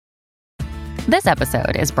This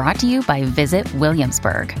episode is brought to you by Visit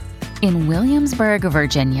Williamsburg. In Williamsburg,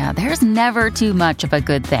 Virginia, there's never too much of a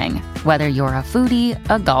good thing. Whether you're a foodie,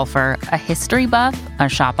 a golfer, a history buff, a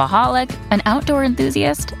shopaholic, an outdoor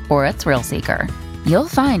enthusiast, or a thrill seeker, you'll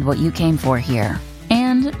find what you came for here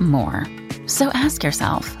and more. So ask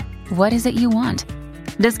yourself, what is it you want?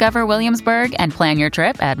 Discover Williamsburg and plan your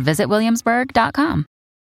trip at visitwilliamsburg.com.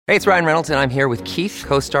 Hey, it's Ryan Reynolds, and I'm here with Keith,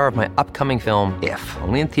 co-star of my upcoming film, If,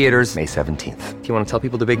 only in theaters May 17th. Do you want to tell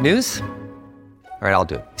people the big news? All right, I'll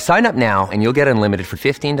do it. Sign up now and you'll get unlimited for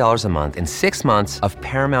 $15 a month and 6 months of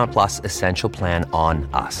Paramount Plus Essential Plan on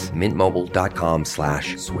us.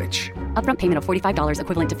 MintMobile.com/switch. Upfront payment of $45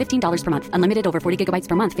 equivalent to $15 per month. Unlimited over 40 gigabytes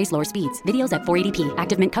per month. Face lower speeds. Videos at 480p.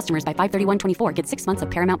 Active Mint customers by 531.24 get 6 months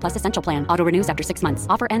of Paramount Plus Essential Plan. Auto renews after 6 months.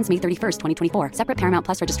 Offer ends May 31st, 2024. Separate Paramount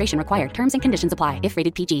Plus registration required. Terms and conditions apply if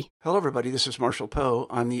rated PG. Hello, everybody. This is Marshall Poe.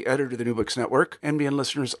 I'm the editor of the New Books Network. NBN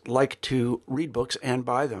listeners like to read books and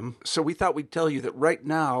buy them. So we thought we'd tell you that right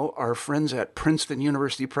now, our friends at Princeton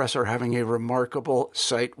University Press are having a remarkable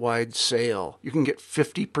site-wide sale. You can get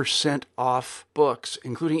 50% off books,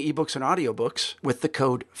 including ebooks and audiobooks, with the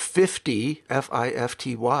code 50,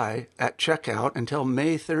 F-I-F-T-Y, at checkout until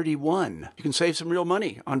May 31. You can save some real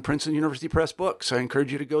money on Princeton University Press books. I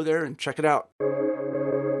encourage you to go there and check it out.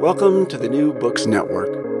 Welcome to the New Books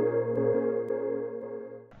Network.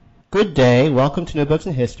 Good day. Welcome to New Books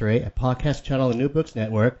in History, a podcast channel on the New Books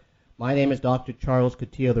Network. My name is Dr. Charles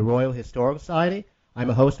Coutinho of the Royal Historical Society. I'm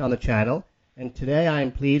a host on the channel, and today I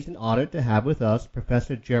am pleased and honored to have with us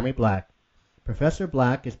Professor Jeremy Black. Professor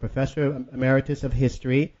Black is Professor Emeritus of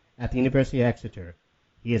History at the University of Exeter.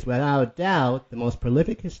 He is without a doubt the most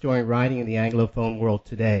prolific historian writing in the Anglophone world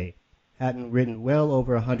today, having written well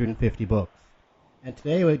over 150 books. And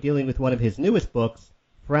today we're dealing with one of his newest books,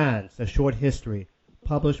 France, A Short History,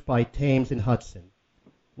 published by Thames and Hudson.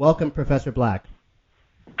 Welcome, Professor Black.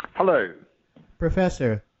 Hello.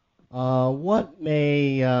 Professor, what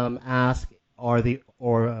may ask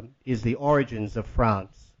is the origins of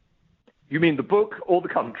France? You mean the book or the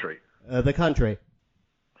country? The country.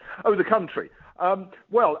 Oh, the country.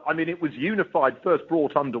 Well, I mean, it was unified, first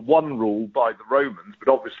brought under one rule by the Romans,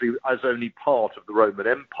 but obviously as only part of the Roman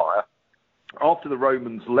Empire. After the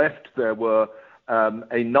Romans left, there were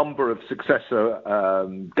a number of successor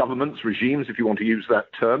governments, regimes, if you want to use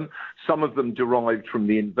that term. Some of them derived from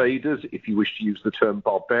the invaders, if you wish to use the term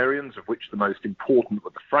barbarians, of which the most important were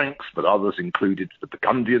the Franks, but others included the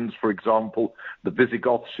Burgundians, for example. The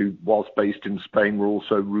Visigoths, who was based in Spain, were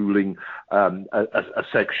also ruling a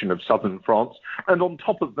section of southern France. And on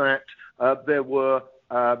top of that, there were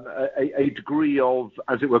a degree of,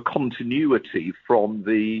 as it were, continuity from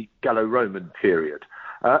the Gallo-Roman period.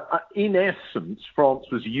 In essence, France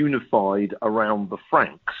was unified around the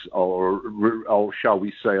Franks, or shall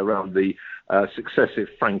we say, around the successive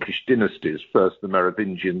Frankish dynasties, first the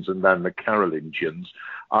Merovingians and then the Carolingians.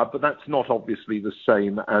 But that's not obviously the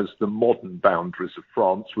same as the modern boundaries of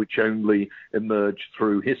France, which only emerged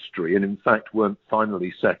through history and in fact weren't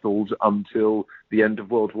finally settled until the end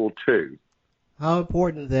of World War II. How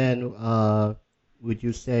important then, would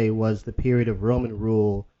you say, was the period of Roman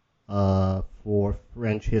rule for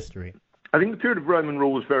French history? I think the period of Roman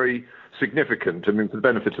rule was very significant. I mean, for the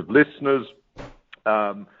benefit of listeners,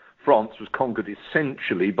 France was conquered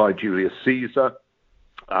essentially by Julius Caesar.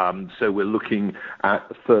 So we're looking at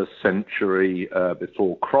the 1st century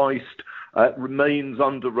before Christ. It remains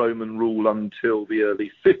under Roman rule until the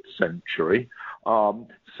early 5th century.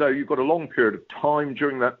 So you've got a long period of time.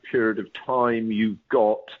 During that period of time, you've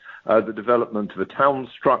got the development of a town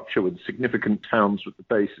structure with significant towns at the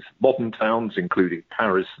basis of modern towns, including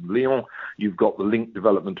Paris and Lyon. You've got the linked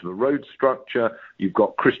development of a road structure. You've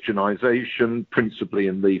got Christianization, principally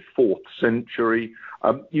in the 4th century.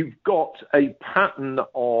 You've got a pattern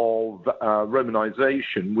of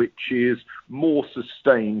Romanization which is more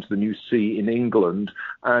sustained than you see in England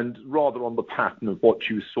and rather on the pattern of what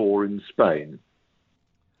you saw in Spain.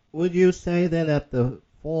 Would you say then that the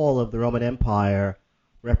fall of the Roman Empire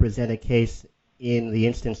represent a case in the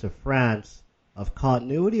instance of France of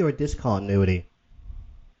continuity or discontinuity?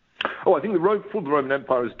 Oh, I think the road for the Roman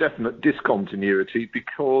Empire is definite discontinuity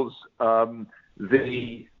because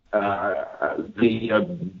the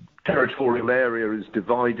territorial area is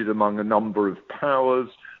divided among a number of powers.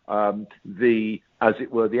 As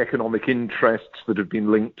it were, the economic interests that have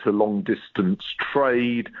been linked to long-distance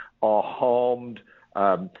trade are harmed.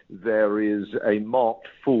 There is a marked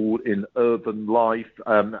fall in urban life.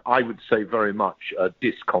 I would say very much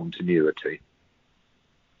discontinuity.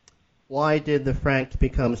 Why did the Franks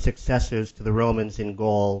become successors to the Romans in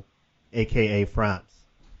Gaul, a.k.a. France?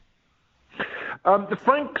 The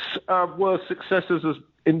Franks were successors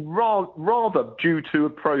in rather due to a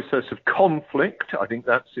process of conflict. I think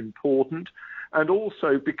that's important. And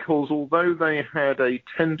also because although they had a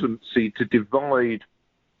tendency to divide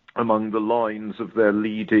among the lines of their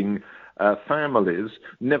leading families,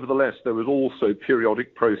 nevertheless, there was also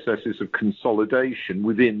periodic processes of consolidation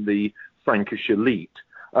within the Frankish elite.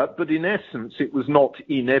 But in essence, it was not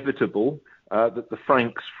inevitable that the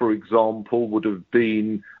Franks, for example, would have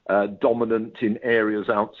been dominant in areas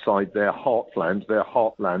outside their heartland. Their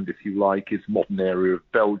heartland, if you like, is modern area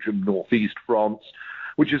of Belgium, northeast France,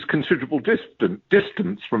 which is considerable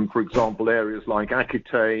distance from, for example, areas like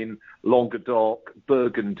Aquitaine, Languedoc,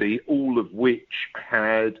 Burgundy, all of which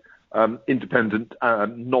had independent,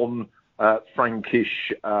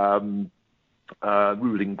 non-Frankish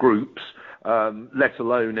ruling groups, let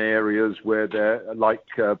alone areas where they're like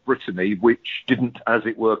Brittany, which didn't, as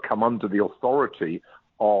it were, come under the authority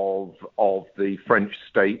of the French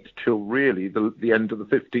state till really the end of the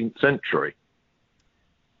 15th century.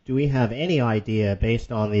 Do we have any idea,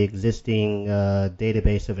 based on the existing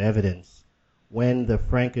database of evidence, when the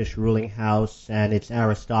Frankish ruling house and its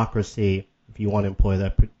aristocracy, if you want to employ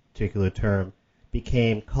that particular term,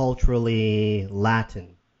 became culturally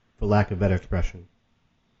Latin, for lack of a better expression?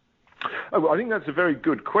 Oh, well, I think that's a very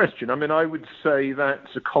good question. I mean, I would say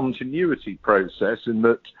that's a continuity process in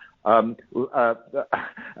that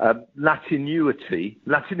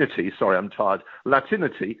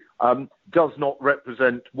Latinity does not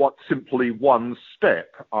represent simply one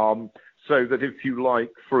step. So that if you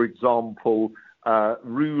like, for example,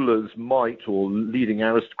 rulers might, or leading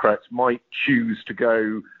aristocrats might choose to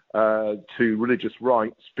go to religious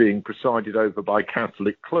rites being presided over by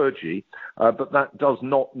Catholic clergy, but that does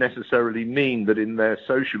not necessarily mean that in their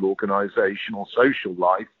social organisation or social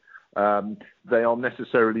life they are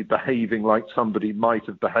necessarily behaving like somebody might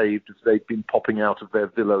have behaved if they'd been popping out of their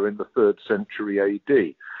villa in the 3rd century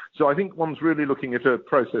AD. So I think one's really looking at a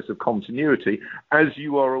process of continuity. As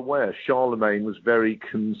you are aware, Charlemagne was very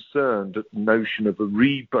concerned at the notion of a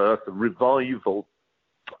rebirth, a revival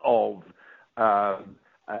of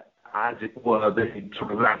as it were, the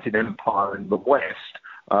sort of Latin Empire in the West.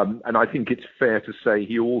 And I think it's fair to say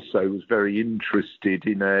he also was very interested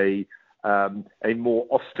in a more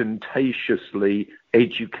ostentatiously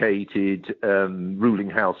educated ruling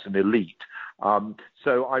house and elite.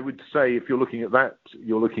 So I would say if you're looking at that,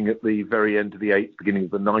 you're looking at the very end of the 8th, beginning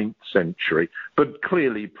of the 9th century. But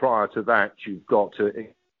clearly prior to that, you've got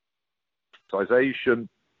civilization,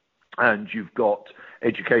 and you've got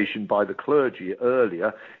education by the clergy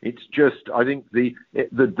earlier. It's just, I think, the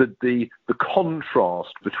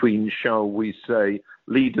contrast between, shall we say,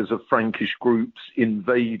 leaders of Frankish groups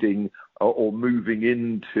invading or moving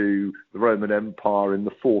into the Roman Empire in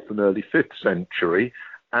the 4th and early 5th century,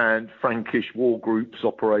 and Frankish war groups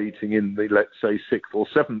operating in the, let's say, 6th or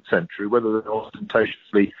 7th century, whether they're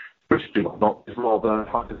ostentatiously Christian or not, is rather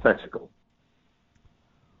hypothetical.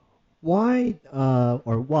 Why,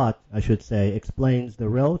 or what, I should say, explains the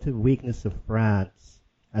relative weakness of France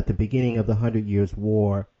at the beginning of the 100 Years'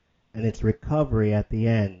 War and its recovery at the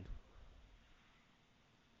end?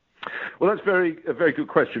 Well, that's a very good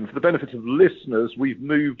question. For the benefit of listeners, we've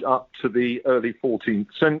moved up to the early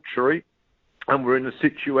 14th century, and we're in a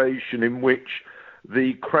situation in which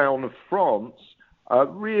the Crown of France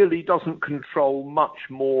really doesn't control much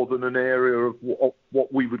more than an area of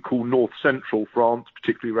what we would call north-central France,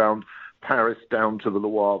 particularly around Paris down to the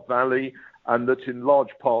Loire Valley, and that in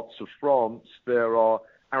large parts of France there are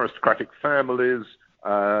aristocratic families,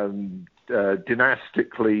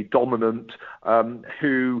 dynastically dominant,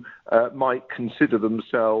 who might consider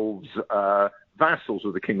themselves vassals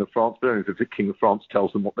of the King of France, but only if the King of France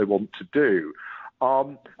tells them what they want to do.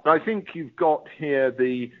 And I think you've got here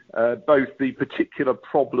both the particular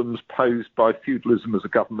problems posed by feudalism as a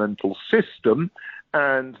governmental system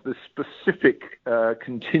and the specific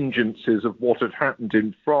contingencies of what had happened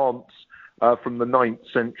in France from the 9th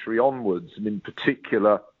century onwards, and in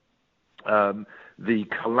particular the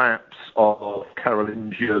collapse of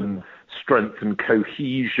Carolingian strength and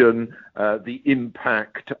cohesion, the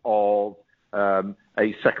impact of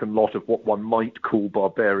a second lot of what one might call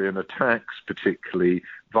barbarian attacks, particularly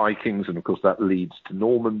Vikings, and of course that leads to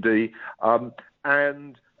Normandy.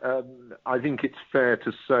 And I think it's fair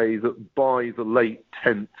to say that by the late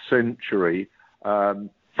 10th century,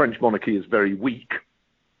 French monarchy is very weak,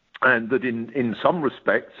 and that in some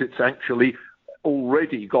respects it's actually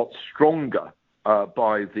already got stronger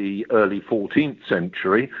by the early 14th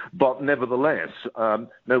century, but nevertheless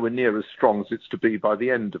nowhere near as strong as it's to be by the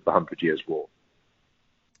end of the 100 Years' War.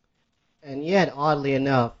 And yet, oddly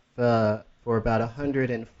enough, for about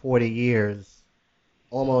 140 years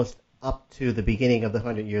almost up to the beginning of the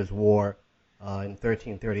Hundred Years' War in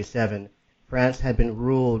 1337, France had been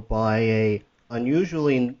ruled by a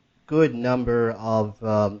unusually good number of,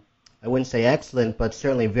 I wouldn't say excellent, but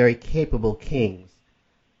certainly very capable kings.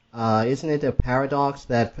 Isn't it a paradox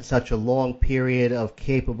that for such a long period of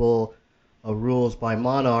capable rules by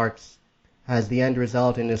monarchs has the end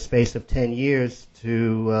result in the space of 10 years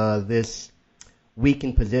to this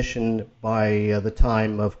weakened position by the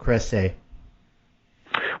time of Cressy?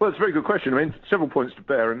 Well, it's a very good question. I mean, several points to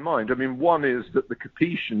bear in mind. I mean, one is that the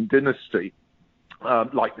Capetian dynasty,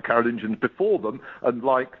 like the Carolingians before them, and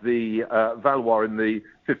like the Valois in the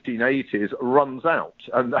 1580s, runs out.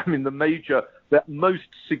 And I mean, the most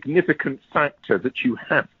significant factor that you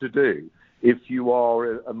have to do if you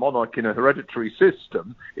are a monarch in a hereditary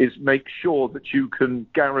system is make sure that you can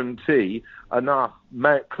guarantee enough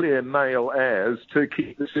clear male heirs to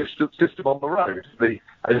keep the system on the road.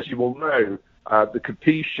 As you will know, the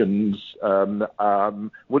Capetians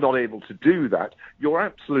were not able to do that. You're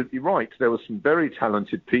absolutely right. There were some very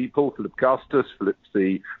talented people, Philip Augustus, Philip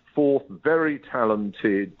IV, very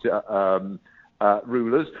talented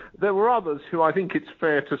rulers. There were others who I think it's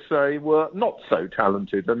fair to say were not so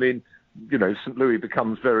talented. I mean, you know, St. Louis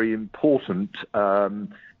becomes very important in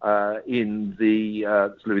the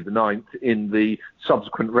Louis IX in the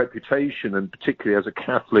subsequent reputation, and particularly as a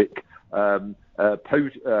Catholic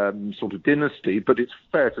sort of dynasty. But it's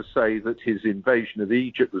fair to say that his invasion of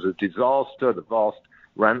Egypt was a disaster. The vast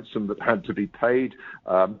ransom that had to be paid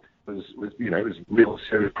was a real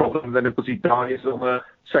serious problem. And then, of course, he dies on a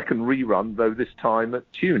second rerun, though this time at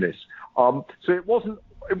Tunis. So it wasn't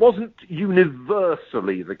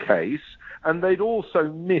universally the case, and they'd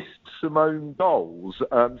also missed some own goals.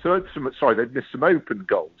 They'd missed some open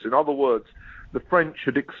goals. In other words, the French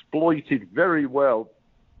had exploited very well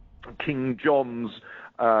King John's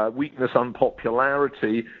weakness,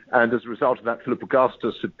 unpopularity, and as a result of that, Philip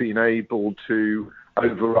Augustus had been able to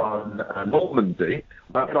overrun Normandy.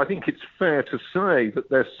 But I think it's fair to say that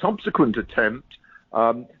their subsequent attempt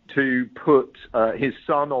to put his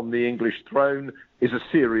son on the English throne is a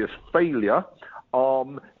serious failure.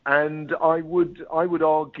 And I would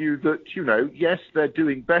argue that, you know, yes, they're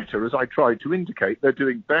doing better, as I tried to indicate. They're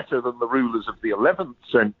doing better than the rulers of the 11th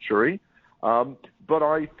century. But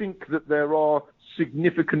I think that there are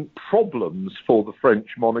significant problems for the French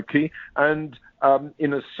monarchy, and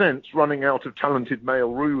in a sense, running out of talented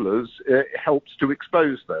male rulers helps to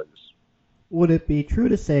expose those. Would it be true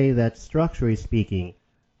to say that, structurally speaking,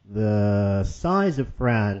 the size of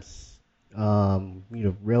France,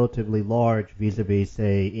 relatively large vis-a-vis,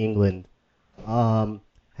 say, England,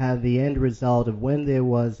 had the end result of when there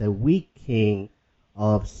was a weak king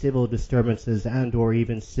of civil disturbances and or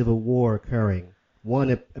even civil war occurring?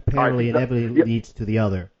 One apparently inevitably leads to the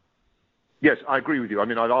other. Yes, I agree with you. I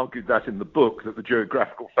mean, I argued that in the book, that the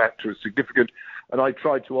geographical factor is significant, and I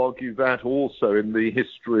tried to argue that also in the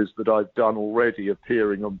histories that I've done already,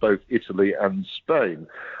 appearing on both Italy and Spain.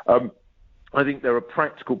 I think there are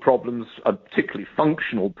practical problems, particularly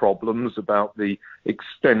functional problems, about the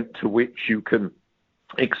extent to which you can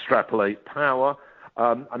extrapolate power.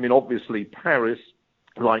 I mean, obviously, Paris,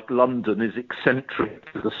 like London, is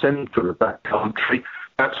eccentric to the centre of that country.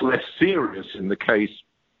 That's less serious in the case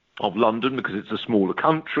of London because it's a smaller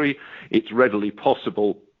country. It's readily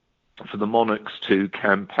possible for the monarchs to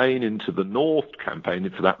campaign into the north, campaign,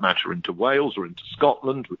 for that matter, into Wales or into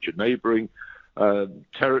Scotland, which are neighbouring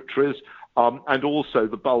territories, and also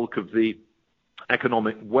the bulk of the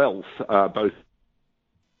economic wealth, both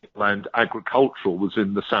and agricultural, was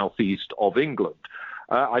in the southeast of England.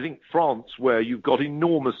 I think France, where you've got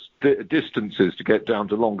enormous distances to get down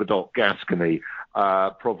to Languedoc, Gascony,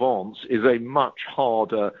 Provence, is a much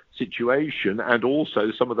harder situation, and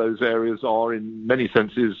also some of those areas are, in many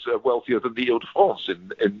senses, wealthier than the Ile-de-France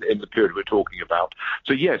in the period we're talking about.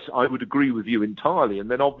 So yes, I would agree with you entirely.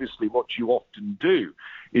 And then obviously what you often do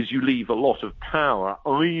is you leave a lot of power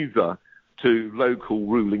either to local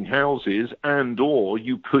ruling houses and or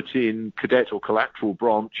you put in cadet or collateral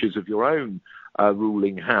branches of your own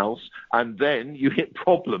ruling house, and then you hit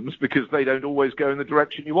problems because they don't always go in the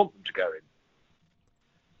direction you want them to go in.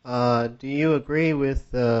 Do you agree with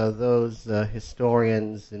those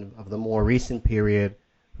historians of the more recent period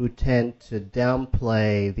who tend to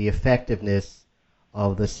downplay the effectiveness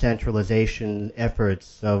of the centralization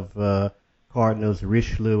efforts of Cardinals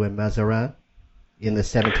Richelieu and Mazarin in the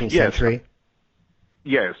 17th century?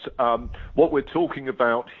 Yes. What we're talking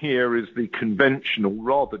about here is the conventional,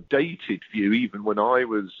 rather dated view, even when I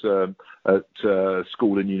was at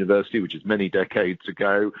school and university, which is many decades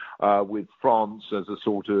ago, with France as a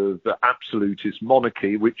sort of absolutist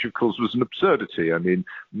monarchy, which of course was an absurdity. I mean,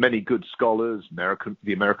 many good scholars,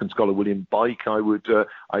 the American scholar William Bike, I would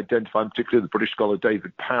identify in particular, the British scholar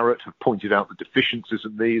David Parrott, have pointed out the deficiencies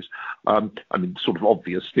in these. I mean, sort of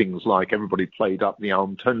obvious things like everybody played up the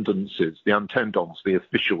intendants, the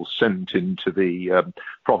officials sent into the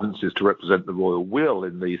provinces to represent the royal will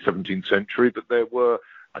in the 17th century, but there were,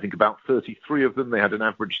 I think, about 33 of them. They had an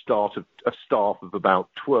average staff of about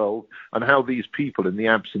 12, and how these people, in the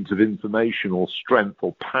absence of information or strength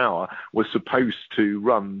or power, were supposed to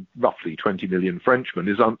run roughly 20 million French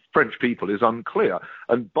people is unclear.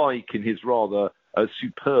 And Bike, in his rather a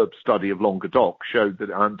superb study of Languedoc, showed that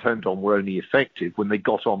intendants were only effective when they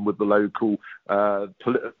got on with the local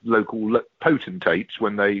potentates,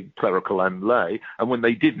 when they clerical and lay, and when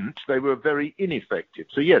they didn't, they were very ineffective.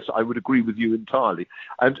 So yes, I would agree with you entirely.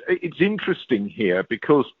 And it's interesting here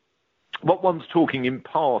because what one's talking in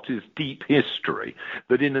part is deep history,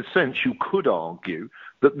 that in a sense you could argue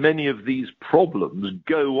that many of these problems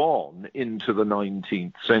go on into the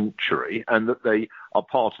 19th century and that they are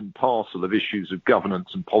part and parcel of issues of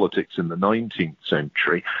governance and politics in the 19th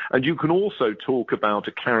century. And you can also talk about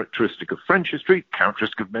a characteristic of French history,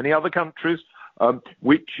 characteristic of many other countries,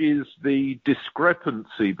 which is the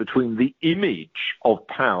discrepancy between the image of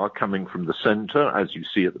power coming from the centre, as you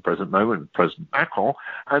see at the present moment, President Macron,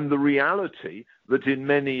 and the reality that in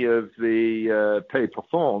many of the pays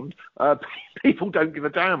profonds, people don't give a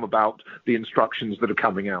damn about the instructions that are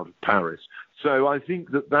coming out of Paris. So I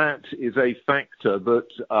think that is a factor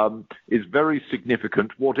that is very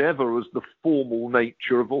significant, whatever is the formal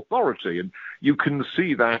nature of authority. And you can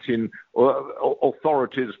see that in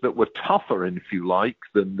authorities that were tougher, if you like,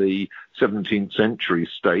 than the 17th century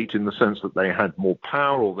state, in the sense that they had more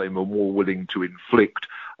power or they were more willing to inflict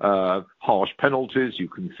harsh penalties. You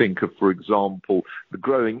can think of, for example, the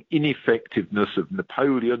growing ineffectiveness of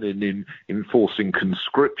Napoleon in enforcing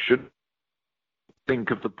conscription.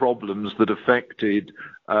 Think of the problems that affected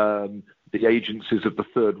the agencies of the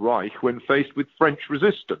Third Reich when faced with French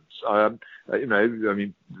resistance. All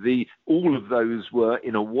of those were,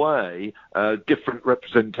 in a way, different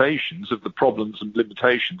representations of the problems and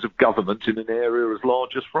limitations of government in an area as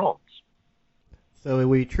large as France. So are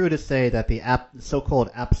we true to say that the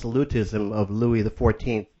so-called absolutism of Louis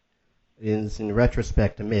XIV is, in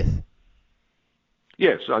retrospect, a myth?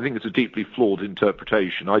 Yes, I think it's a deeply flawed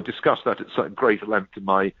interpretation. I discussed that at greater length in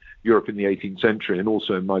my Europe in the 18th Century and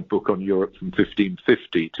also in my book on Europe from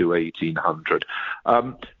 1550 to 1800.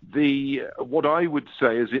 What I would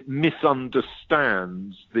say is it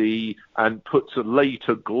misunderstands and puts a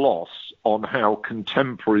later gloss on how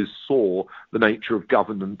contemporaries saw the nature of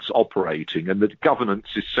governance operating, and that governance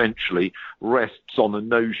essentially rests on a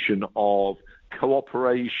notion of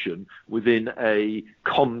cooperation within a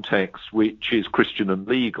context which is Christian and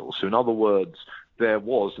legal. So in other words, there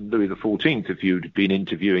was, and Louis XIV, if you'd been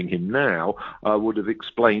interviewing him now, would have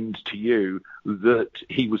explained to you that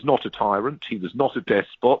he was not a tyrant, he was not a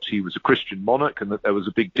despot, he was a Christian monarch, and that there was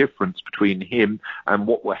a big difference between him and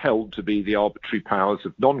what were held to be the arbitrary powers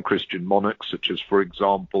of non-Christian monarchs, such as, for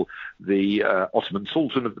example, the Ottoman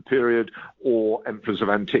Sultan of the period, or emperors of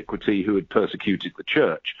antiquity who had persecuted the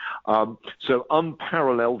church. So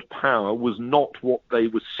unparalleled power was not what they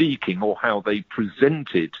were seeking or how they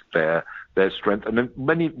presented their strength. And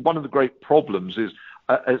one of the great problems is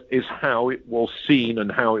how it was seen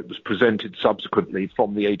and how it was presented subsequently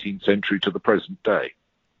from the 18th century to the present day.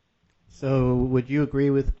 So would you agree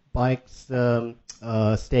with Bike's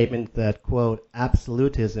statement that, quote,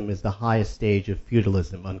 absolutism is the highest stage of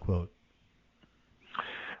feudalism, unquote?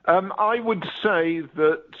 I would say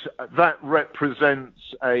that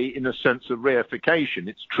represents in a sense, a reification.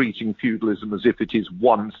 It's treating feudalism as if it is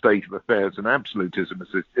one state of affairs and absolutism as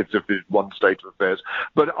if it is one state of affairs.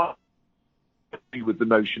 But I agree with the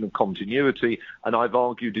notion of continuity, and I've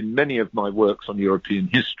argued in many of my works on European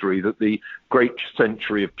history that the great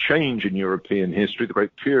century of change in European history, the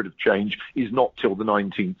great period of change, is not till the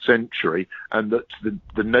 19th century, and that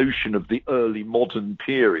the notion of the early modern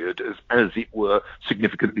period as it were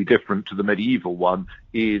significantly different to the medieval one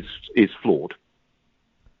is flawed.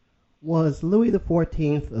 Was Louis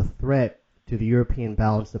XIV a threat to the European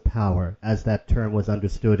balance of power, as that term was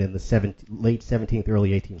understood in the late 17th,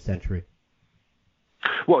 early 18th century?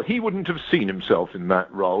 Well, he wouldn't have seen himself in that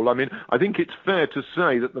role. I mean, I think it's fair to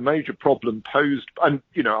say that the major problem posed, and,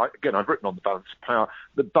 again, I've written on the balance of power,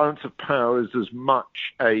 the balance of power is as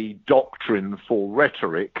much a doctrine for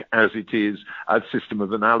rhetoric as it is a system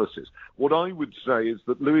of analysis. What I would say is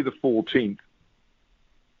that Louis XIV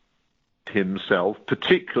himself,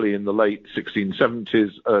 particularly in the late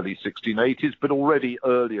 1670s, early 1680s, but already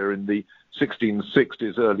earlier in the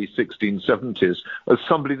 1660s, early 1670s, as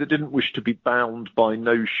somebody that didn't wish to be bound by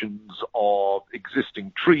notions of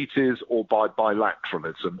existing treaties or by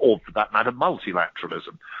bilateralism, or for that matter,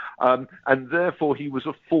 multilateralism. And therefore he was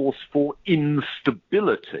a force for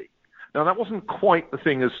instability. Now, that wasn't quite the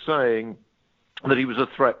thing as saying that he was a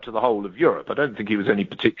threat to the whole of Europe. I don't think he was any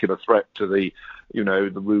particular threat to the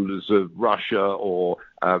rulers of Russia or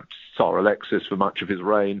Tsar Alexis for much of his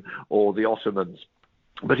reign, or the Ottomans.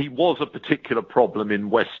 But he was a particular problem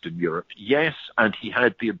in Western Europe, yes, and he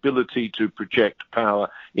had the ability to project power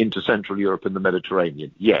into Central Europe and the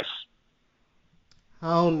Mediterranean, yes.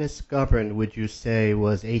 How misgoverned would you say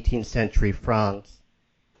was 18th century France?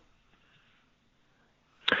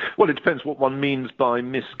 Well, it depends what one means by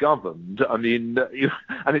misgoverned. I mean,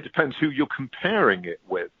 and it depends who you're comparing it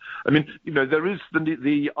with. I mean, there is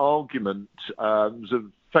the argument, there's a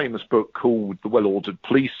famous book called The Well-Ordered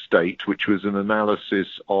Police State, which was an analysis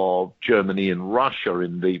of Germany and Russia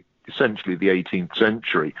in essentially the 18th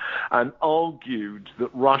century, and argued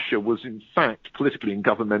that Russia was in fact politically and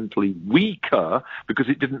governmentally weaker because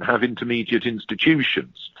it didn't have intermediate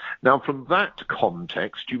institutions. Now, from that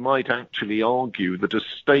context, you might actually argue that a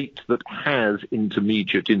state that has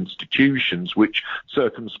intermediate institutions which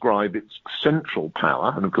circumscribe its central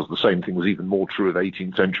power, and of course the same thing was even more true of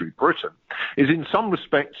 18th century Britain, is in some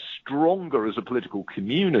respects stronger as a political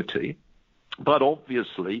community, but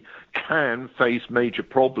obviously can face major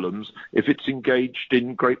problems if it's engaged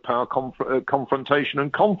in great power confrontation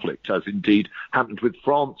and conflict, as indeed happened with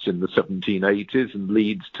France in the 1780s and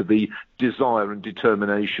leads to the desire and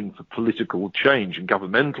determination for political change and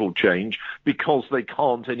governmental change because they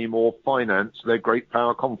can't anymore finance their great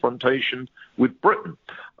power confrontation with Britain.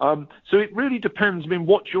 So it really depends,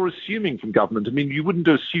 what you're assuming from government. You wouldn't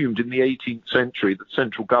have assumed in the 18th century that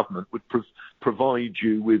central government would provide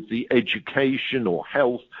you with the education or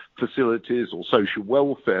health facilities or social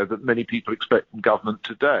welfare that many people expect from government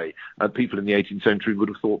today. People in the 18th century would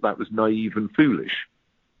have thought that was naive and foolish.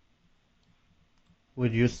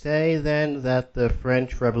 Would you say then that the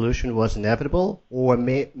French Revolution was inevitable or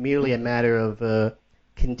merely a matter of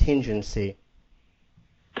contingency?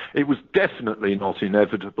 It was definitely not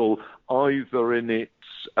inevitable, either in its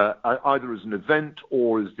either as an event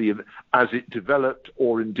or as it developed,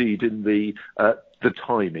 or indeed in the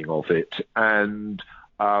timing of it. And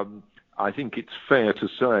I think it's fair to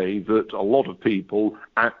say that a lot of people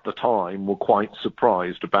at the time were quite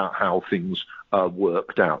surprised about how things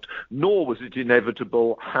worked out. Nor was it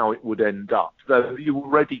inevitable how it would end up, though you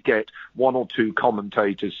already get one or two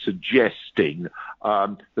commentators suggesting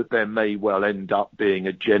that there may well end up being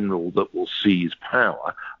a general that will seize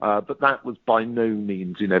power, but that was by no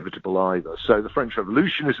means inevitable either. So the French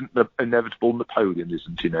Revolution isn't inevitable, Napoleon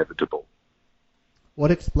isn't inevitable.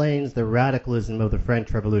 What explains the radicalism of the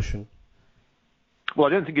French Revolution? Well,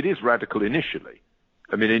 I don't think it is radical initially.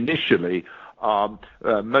 Initially,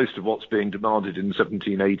 most of what's being demanded in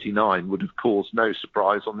 1789 would have caused no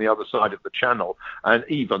surprise on the other side of the Channel, and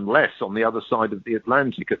even less on the other side of the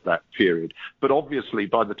Atlantic at that period. But obviously,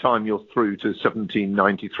 by the time you're through to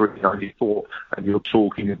 1793-94, and you're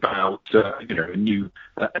talking about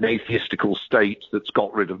an atheistical state that's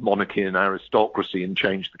got rid of monarchy and aristocracy and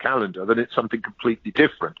changed the calendar, then it's something completely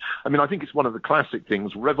different. I think it's one of the classic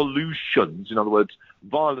things. Revolutions, in other words,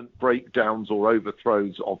 violent breakdowns or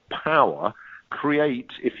overthrows of power,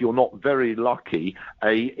 create, if you're not very lucky,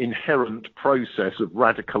 a inherent process of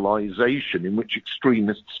radicalization in which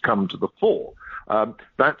extremists come to the fore.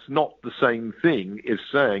 That's not the same thing as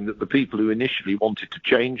saying that the people who initially wanted to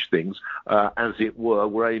change things, as it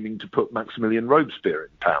were aiming to put Maximilian Robespierre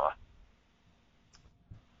in power.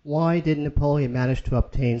 Why did Napoleon manage to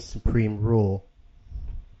obtain supreme rule?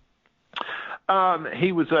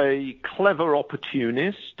 He was a clever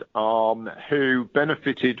opportunist who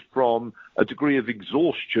benefited from a degree of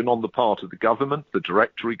exhaustion on the part of the government, the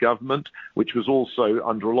Directory government, which was also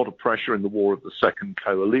under a lot of pressure in the War of the Second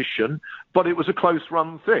Coalition. But it was a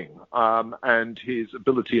close-run thing, and his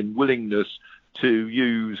ability and willingness to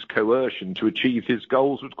use coercion to achieve his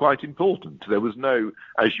goals was quite important. There was no,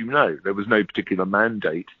 as you know, particular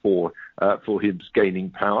mandate for him gaining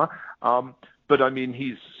power. But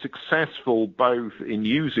he's successful both in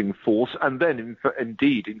using force and then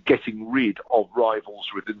indeed in getting rid of rivals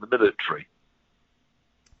within the military.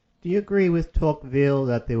 Do you agree with Tocqueville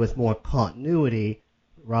that there was more continuity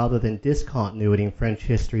rather than discontinuity in French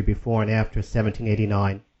history before and after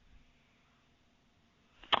 1789?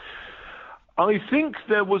 I think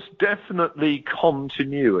there was definitely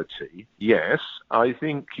continuity, yes. I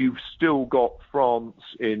think you've still got France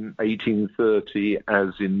in 1830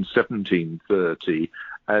 as in 1730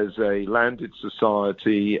 as a landed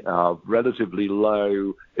society of relatively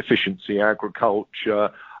low efficiency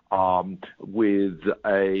agriculture, with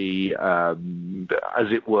a,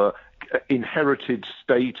 as it were, inherited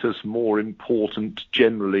status more important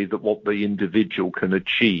generally than what the individual can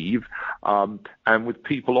achieve, and with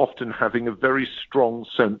people often having a very strong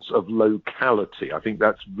sense of locality. I think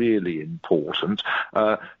that's really important.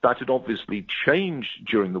 That had obviously changed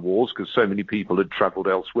during the wars because so many people had travelled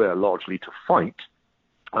elsewhere, largely to fight.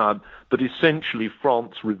 But essentially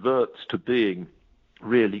France reverts to being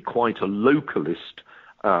really quite a localist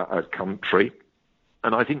country.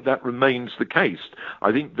 And I think that remains the case.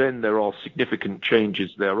 I think then there are significant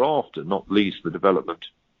changes thereafter, not least the development,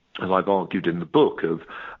 as I've argued in the book, of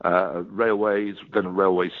railways, then a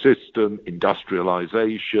railway system,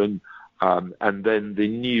 industrialization, and then the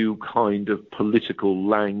new kind of political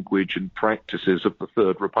language and practices of the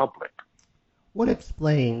Third Republic. What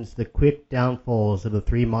explains the quick downfalls of the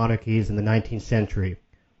three monarchies in the 19th century?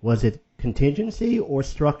 Was it contingency or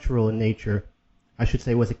structural in nature? I should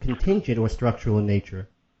say, was it contingent or structural in nature?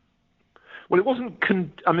 Well, it wasn't.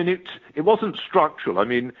 It wasn't structural. I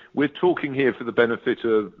mean, we're talking here for the benefit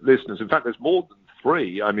of listeners. In fact, there's more than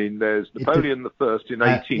three. I mean, there's Napoleon I in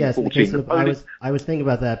 1814. Yes, in the case of, I was thinking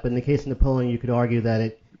about that, but in the case of Napoleon, you could argue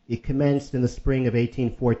that it commenced in the spring of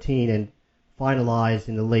 1814 and finalized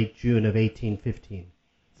in the late June of 1815.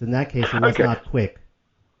 So in that case, it was not quick.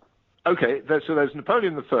 Okay, so there's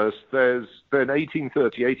Napoleon I, there's then 1830,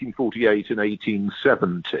 1848, and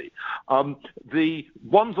 1870. The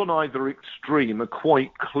ones on either extreme are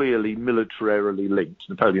quite clearly militarily linked,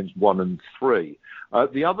 Napoleon's 1 and 3.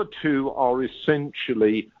 The other two are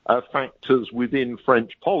essentially factors within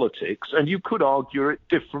French politics, and you could argue it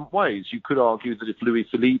different ways. You could argue that if Louis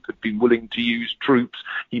Philippe had been willing to use troops,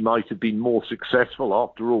 he might have been more successful.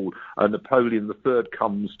 After all, Napoleon III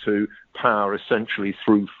comes to power essentially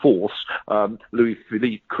through force. Louis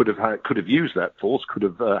Philippe could have used that force, could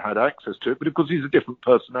have had access to it, but of course he's a different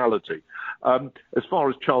personality. As far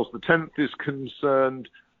as Charles X is concerned,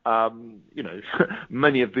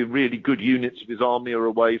 many of the really good units of his army are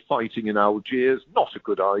away fighting in Algiers. Not a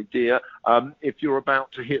good idea if you're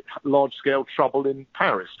about to hit large-scale trouble in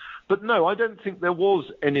Paris. But no, I don't think there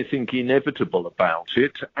was anything inevitable about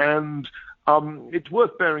it. And it's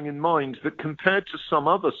worth bearing in mind that compared to some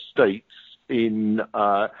other states in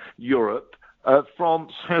Europe,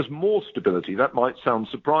 France has more stability. That might sound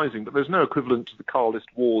surprising, but there's no equivalent to the Carlist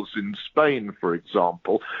Wars in Spain, for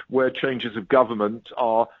example, where changes of government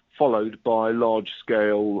are followed by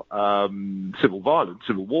large-scale civil violence,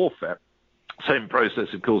 civil warfare. Same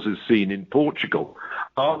process, of course, is seen in Portugal.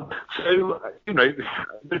 There are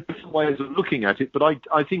different ways of looking at it, but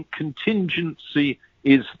I think contingency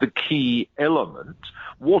is the key element.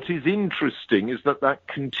 What is interesting is that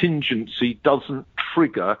contingency doesn't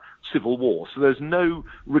trigger civil war. So there's no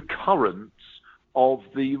recurrence of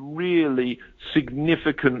the really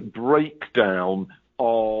significant breakdown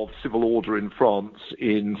of civil order in France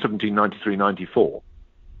in 1793-94.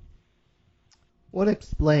 What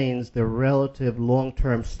explains the relative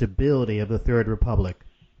long-term stability of the Third Republic?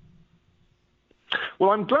 Well,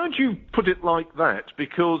 I'm glad you put it like that,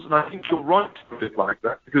 and I think you're right to put it like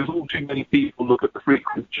that, because all too many people look at the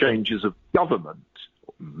frequent changes of government,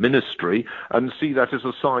 ministry, and see that as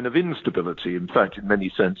a sign of instability. In fact, in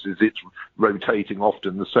many senses, it's rotating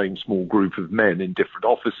often the same small group of men in different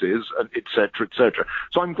offices, et cetera, et cetera.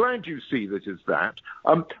 So I'm glad you see that as that.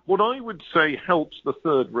 What I would say helps the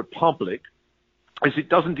Third Republic is it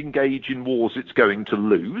doesn't engage in wars it's going to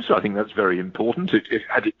lose. I think that's very important.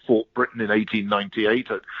 Had it fought Britain in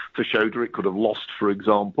 1898 at Fashoda, it could have lost, for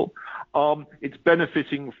example. It's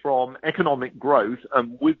benefiting from economic growth,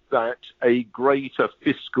 and with that, a greater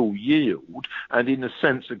fiscal yield, and in a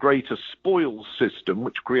sense, a greater spoils system,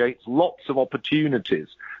 which creates lots of opportunities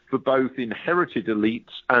for both inherited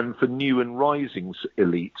elites and for new and rising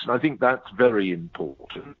elites. And I think that's very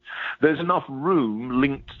important. There's enough room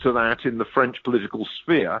linked to that in the French political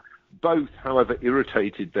sphere, both, however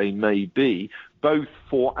irritated they may be, both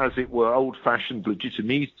for, as it were, old-fashioned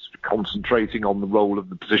legitimistes concentrating on the role of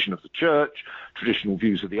the position of the church, traditional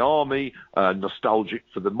views of the army, nostalgic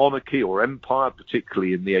for the monarchy or empire,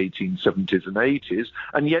 particularly in the 1870s and 80s,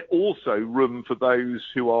 and yet also room for those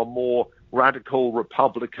who are more radical,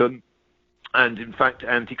 republican, and in fact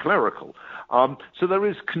anti-clerical. So there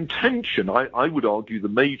is contention. I would argue the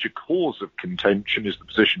major cause of contention is the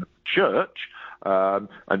position of the church.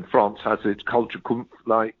 And France has its Kulturkampf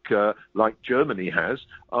like Germany has,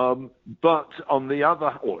 but on the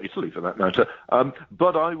other, or Italy for that matter,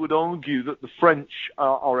 but I would argue that the French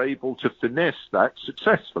are able to finesse that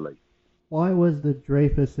successfully. Why was the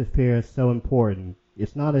Dreyfus affair so important?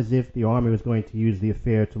 It's not as if the army was going to use the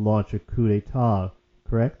affair to launch a coup d'etat,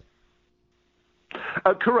 correct?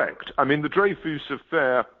 Correct. I mean, the Dreyfus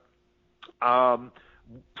affair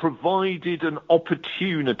provided an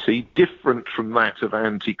opportunity different from that of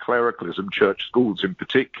anti-clericalism, church schools in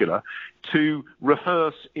particular, to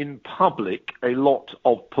rehearse in public a lot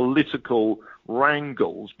of political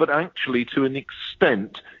wrangles, but actually to an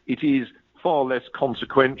extent it is far less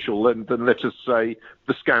consequential than, let us say,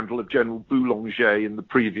 the scandal of General Boulanger in the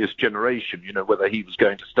previous generation, whether he was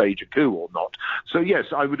going to stage a coup or not. So, yes,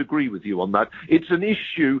 I would agree with you on that. It's an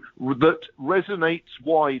issue that resonates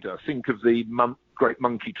wider. Think of the Great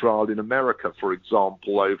Monkey Trial in America, for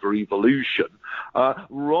example, over evolution,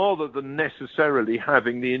 rather than necessarily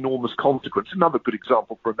having the enormous consequence. Another good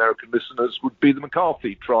example for American listeners would be the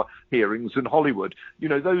McCarthy trial hearings in Hollywood.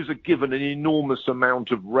 Those are given an enormous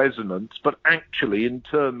amount of resonance, but actually in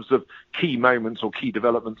terms of key moments or key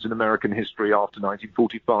developments in American history after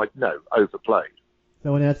 1945, no, overplayed.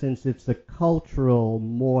 So in essence, it's a cultural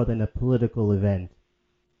more than a political event.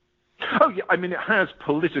 Oh, yeah, I mean, it has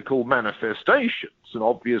political manifestations, and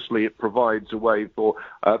obviously it provides a way for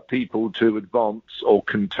people to advance or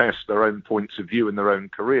contest their own points of view in their own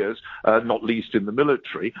careers, not least in the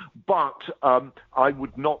military. But I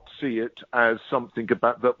would not see it as something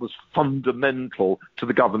that was fundamental to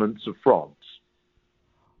the governance of France.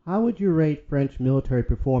 How would you rate French military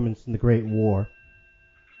performance in the Great War?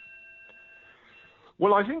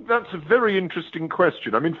 Well, I think that's a very interesting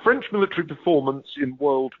question. I mean, French military performance in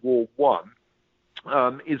World War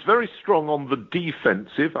I is very strong on the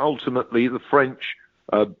defensive. Ultimately, the French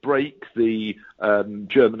break the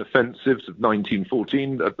German offensives of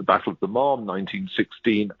 1914 at the Battle of the Marne,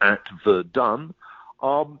 1916 at Verdun.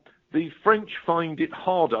 The French find it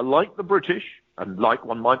harder, like the British, and like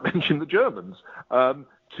one might mention the Germans,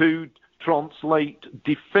 to translate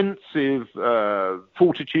defensive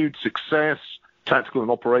fortitude, success, tactical and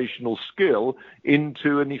operational skill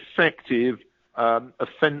into an effective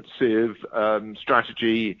offensive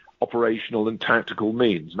strategy, operational and tactical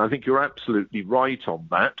means. And I think you're absolutely right on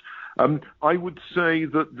that. I would say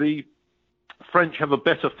that the French have a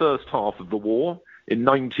better first half of the war. In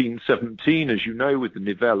 1917, as you know, with the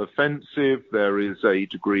Nivelle offensive, there is a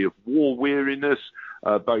degree of war weariness,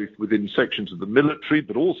 both within sections of the military,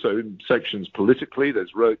 but also in sections politically.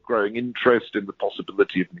 There's growing interest in the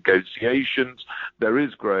possibility of negotiations. There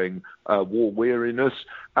is growing war weariness.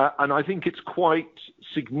 And I think it's quite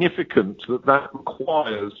significant that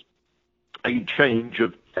requires a change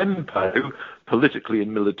of tempo, politically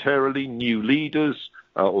and militarily, new leaders,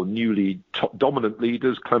 or newly dominant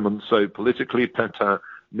leaders, Clemenceau politically, Pétain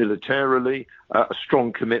militarily, a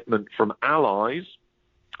strong commitment from allies.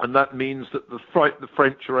 And that means that the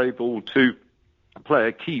French are able to play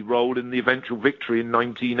a key role in the eventual victory in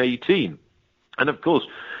 1918. And of course,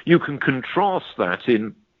 you can contrast that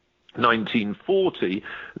in 1940.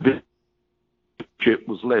 The ship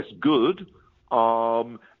was less good,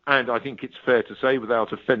 and I think it's fair to say,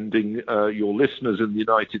 without offending your listeners in the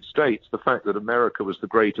United States, the fact that America was the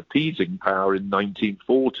great appeasing power in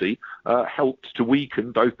 1940 helped to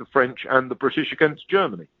weaken both the French and the British against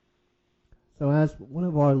Germany. So as one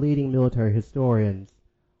of our leading military historians,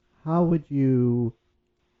 how would you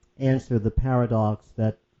answer the paradox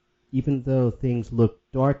that even though things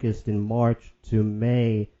looked darkest in March to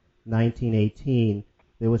May 1918,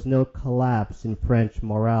 there was no collapse in French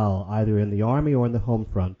morale, either in the army or in the home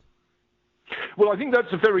front? Well, I think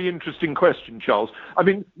that's a very interesting question, Charles. I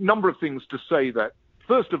mean, a number of things to say that.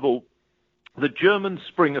 First of all, the German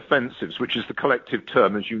spring offensives, which is the collective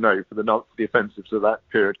term, as you know, for the offensives of that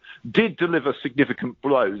period, did deliver significant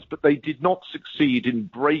blows, but they did not succeed in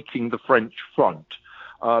breaking the French front.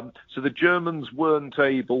 So the Germans weren't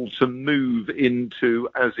able to move into,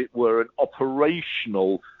 as it were, an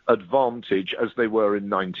operational advantage as they were in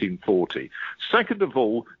 1940. Second of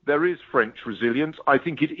all, there is French resilience. I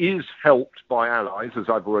think it is helped by allies, as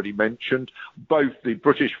I've already mentioned, both the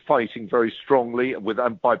British fighting very strongly,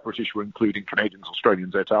 and by British we're including Canadians,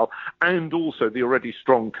 Australians, et al., and also the already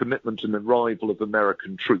strong commitment and arrival of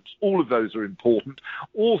American troops. All of those are important.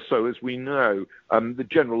 Also, as we know, the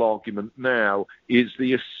general argument now is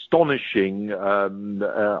the astonishing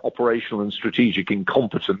operational and strategic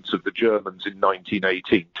incompetence of the Germans in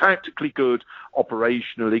 1918. tactically good,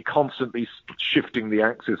 operationally, constantly shifting the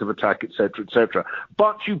axis of attack, etc., etc.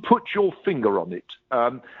 But you put your finger on it.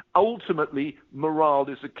 Ultimately, morale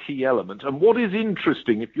is a key element. And what is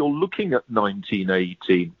interesting, if you're looking at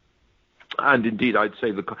 1918, and indeed I'd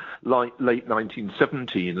say the late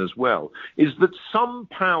 1917 as well, is that some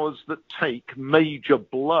powers that take major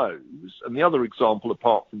blows, and the other example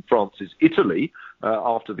apart from France is Italy,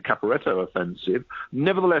 after the Caporetto offensive,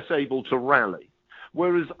 nevertheless able to rally,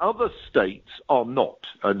 whereas other states are not.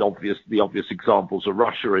 And the obvious examples are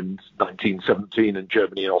Russia in 1917 and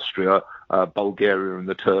Germany and Austria, Bulgaria and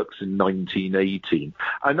the Turks in 1918.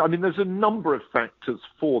 And I mean, there's a number of factors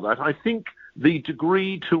for that. I think the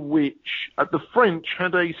degree to which the French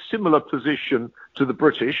had a similar position to the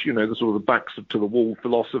British, the sort of the backs to the wall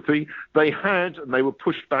philosophy. They were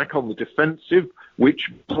pushed back on the defensive,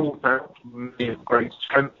 which brought out the great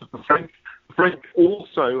strength of the French. The French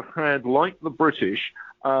also had, like the British,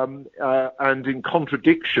 and in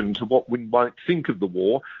contradiction to what we might think of the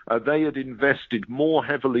war, they had invested more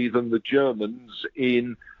heavily than the Germans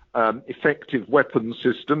in effective weapon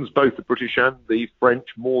systems, both the British and the French,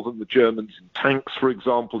 more than the Germans in tanks, for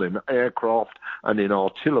example, in aircraft and in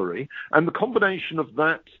artillery. And the combination of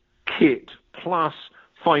that kit plus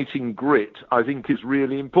fighting grit, I think, is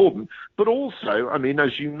really important. But also, I mean,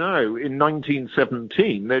 as you know, in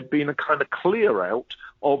 1917, there'd been a kind of clear out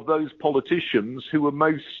of those politicians who were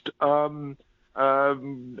most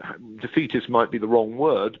defeatist might be the wrong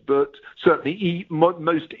word, but certainly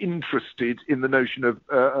most interested in the notion of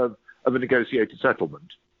a negotiated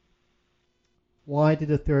settlement. Why did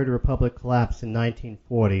the Third Republic collapse in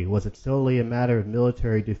 1940? Was it solely a matter of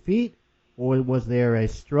military defeat, or was there a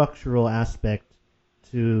structural aspect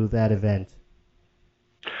to that event?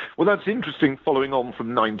 Well, that's interesting following on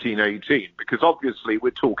from 1918, because obviously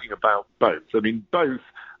we're talking about both. I mean, both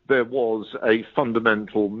there was a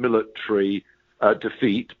fundamental military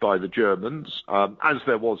defeat by the Germans, as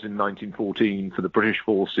there was in 1914 for the British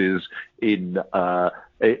forces in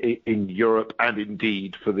Europe, and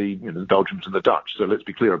indeed for the Belgians and the Dutch. So let's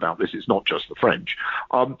be clear about this; it's not just the French.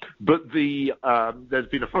 But there's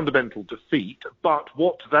been a fundamental defeat. But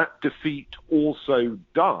what that defeat also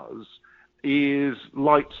does is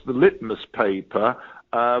lights the litmus paper,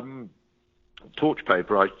 torch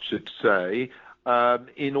paper, I should say,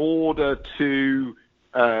 in order to,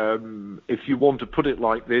 if you want to put it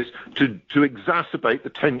like this, to exacerbate the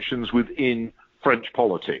tensions within French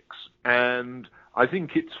politics. And I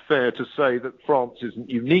think it's fair to say that France isn't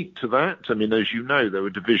unique to that. I mean, as you know, there were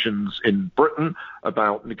divisions in Britain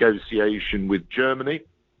about negotiation with Germany.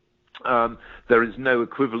 There is no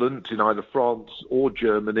equivalent in either France or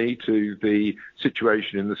Germany to the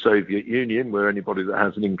situation in the Soviet Union, where anybody that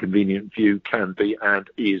has an inconvenient view can be and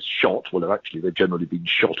is shot. Well, actually, they've generally been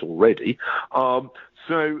shot already.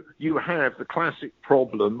 So you have the classic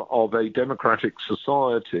problem of a democratic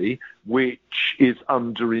society which is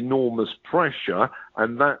under enormous pressure,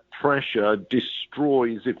 and that pressure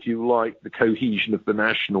destroys, if you like, the cohesion of the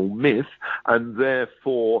national myth, and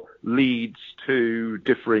therefore leads to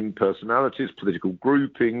differing personalities, political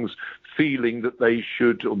groupings, feeling that they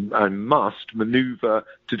should and must maneuver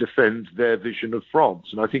to defend their vision of France.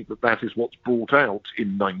 And I think that is what's brought out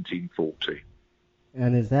in 1940.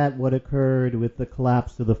 And is that what occurred with the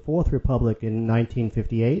collapse of the Fourth Republic in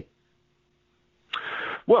 1958?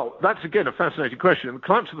 Well, that's again a fascinating question. In the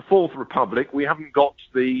collapse of the Fourth Republic, we haven't got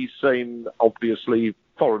the same, obviously,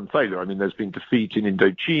 foreign failure. I mean, there's been defeat in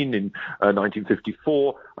Indochine in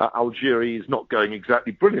 1954. Algeria is not going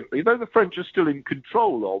exactly brilliantly, though the French are still in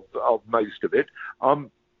control of most of it.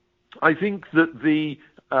 I think that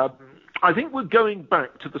I think we're going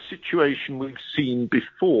back to the situation we've seen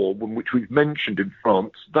before, which we've mentioned in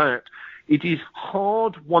France, that it is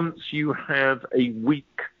hard once you have a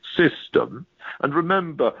weak system. And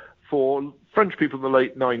remember, for French people in the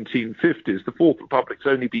late 1950s, the Fourth Republic's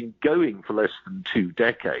only been going for less than 2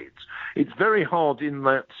 decades. It's very hard in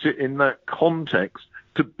that context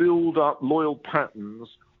to build up loyal patterns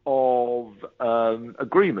of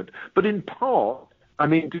agreement. But in part, I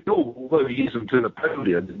mean, de Gaulle, although he isn't a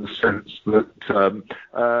Napoleon in the sense that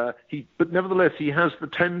but nevertheless he has the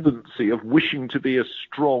tendency of wishing to be a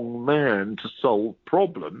strong man to solve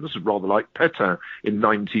problems, rather like Pétain in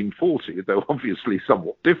 1940, though obviously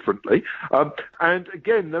somewhat differently. And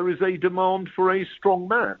again, there is a demand for a strong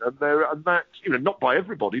man, and that, not by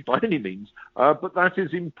everybody by any means, but that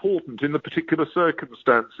is important in the particular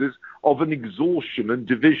circumstances of an exhaustion and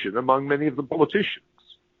division among many of the politicians.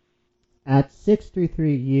 At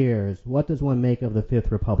 63 years, what does one make of the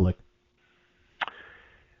Fifth Republic?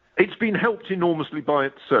 It's been helped enormously by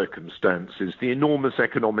its circumstances, the enormous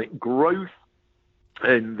economic growth,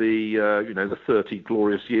 in the 30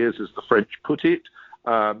 glorious years, as the French put it.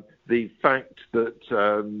 The fact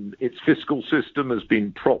that its fiscal system has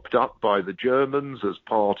been propped up by the Germans as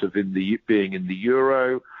part of being in the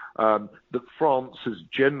euro, that France has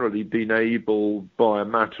generally been able, by a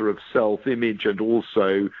matter of self-image and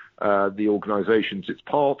also the organisations it's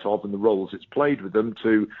part of and the roles it's played with them,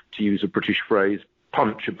 to use a British phrase,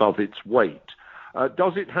 punch above its weight.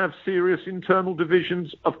 Does it have serious internal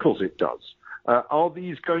divisions? Of course it does. Are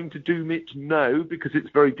these going to doom it? No, because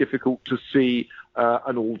it's very difficult to see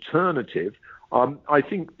an alternative. I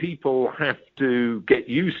think people have to get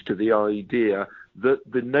used to the idea that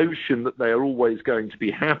the notion that they are always going to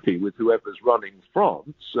be happy with whoever's running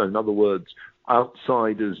France, so in other words,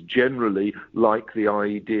 outsiders generally like the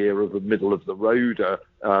idea of a middle-of-the-roader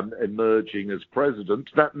emerging as president,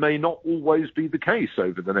 that may not always be the case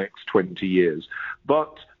over the next 20 years.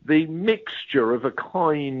 But the mixture of a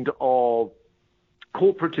kind of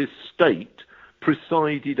corporatist state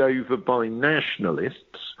presided over by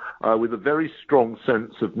nationalists with a very strong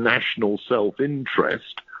sense of national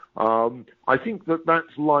self-interest, I think that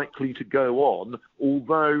that's likely to go on,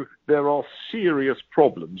 although there are serious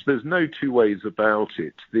problems. There's no two ways about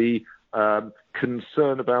it. The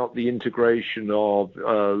concern about the integration of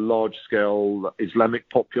large-scale Islamic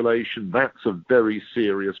population, that's a very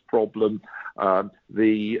serious problem.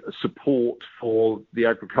 The support for the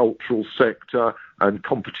agricultural sector and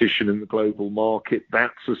competition in the global market,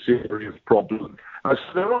 that's a serious problem. So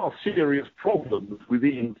there are serious problems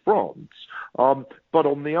within France. But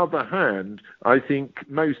on the other hand, I think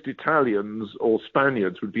most Italians or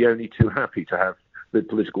Spaniards would be only too happy to have the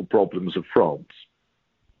political problems of France.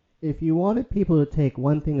 If you wanted people to take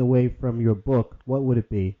one thing away from your book, what would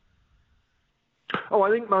it be? Oh,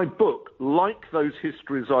 I think my book, like those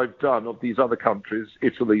histories I've done of these other countries,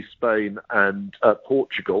 Italy, Spain, and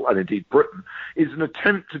Portugal, and indeed Britain, is an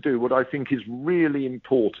attempt to do what I think is really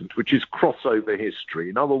important, which is crossover history.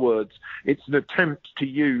 In other words, it's an attempt to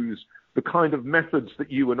use the kind of methods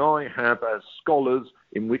that you and I have as scholars,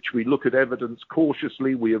 in which we look at evidence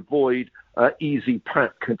cautiously, we avoid easy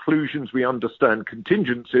pat conclusions, we understand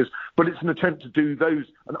contingencies, but it's an attempt to do those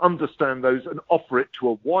and understand those and offer it to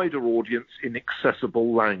a wider audience in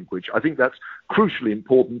accessible language. I think that's crucially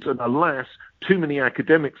important, and alas, too many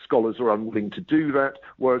academic scholars are unwilling to do that,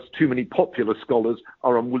 whereas too many popular scholars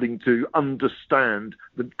are unwilling to understand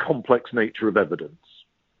the complex nature of evidence.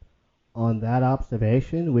 On that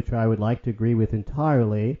observation, which I would like to agree with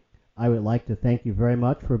entirely, I would like to thank you very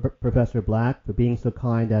much, for Professor Black, for being so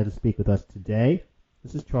kind as to speak with us today.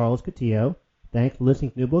 This is Charles Coutinho. Thanks for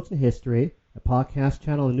listening to New Books in History, a podcast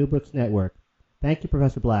channel on the New Books Network. Thank you,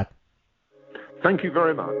 Professor Black. Thank you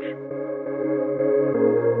very much.